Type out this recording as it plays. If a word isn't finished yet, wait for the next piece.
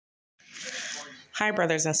Hi,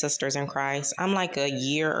 brothers and sisters in Christ. I'm like a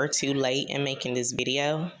year or two late in making this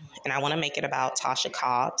video, and I want to make it about Tasha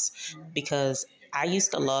Cobbs because I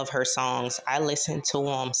used to love her songs. I listened to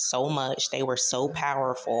them so much, they were so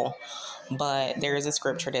powerful. But there is a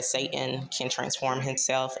scripture that Satan can transform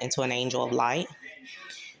himself into an angel of light.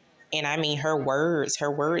 And I mean, her words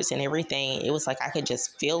and everything, it was like I could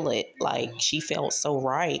just feel it. Like she felt so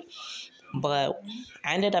right. But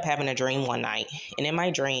I ended up having a dream one night. And in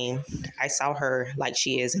my dream, I saw her like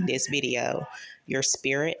she is in this video, Your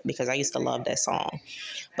Spirit, because I used to love that song.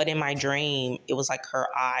 But in my dream, it was like her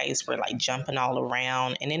eyes were like jumping all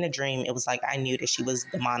around. And in the dream, it was like I knew that she was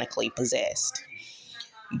demonically possessed.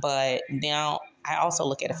 But now I also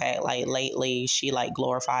look at the fact like lately she like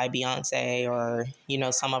glorified Beyonce, or,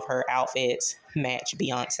 some of her outfits match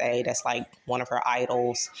Beyonce. That's like one of her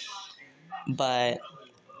idols. But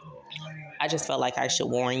I just felt like I should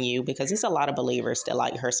warn you because there's a lot of believers that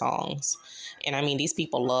like her songs. And I mean, these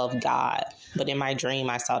people love God. But in my dream,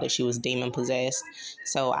 I saw that she was demon possessed.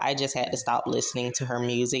 So I just had to stop listening to her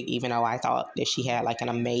music, even though I thought that she had like an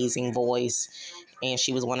amazing voice and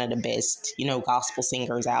she was one of the best, gospel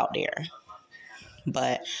singers out there.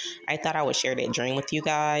 But I thought I would share that dream with you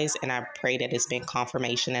guys. And I pray that it's been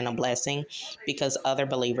confirmation and a blessing because other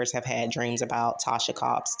believers have had dreams about Tasha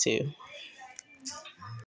Cobbs too.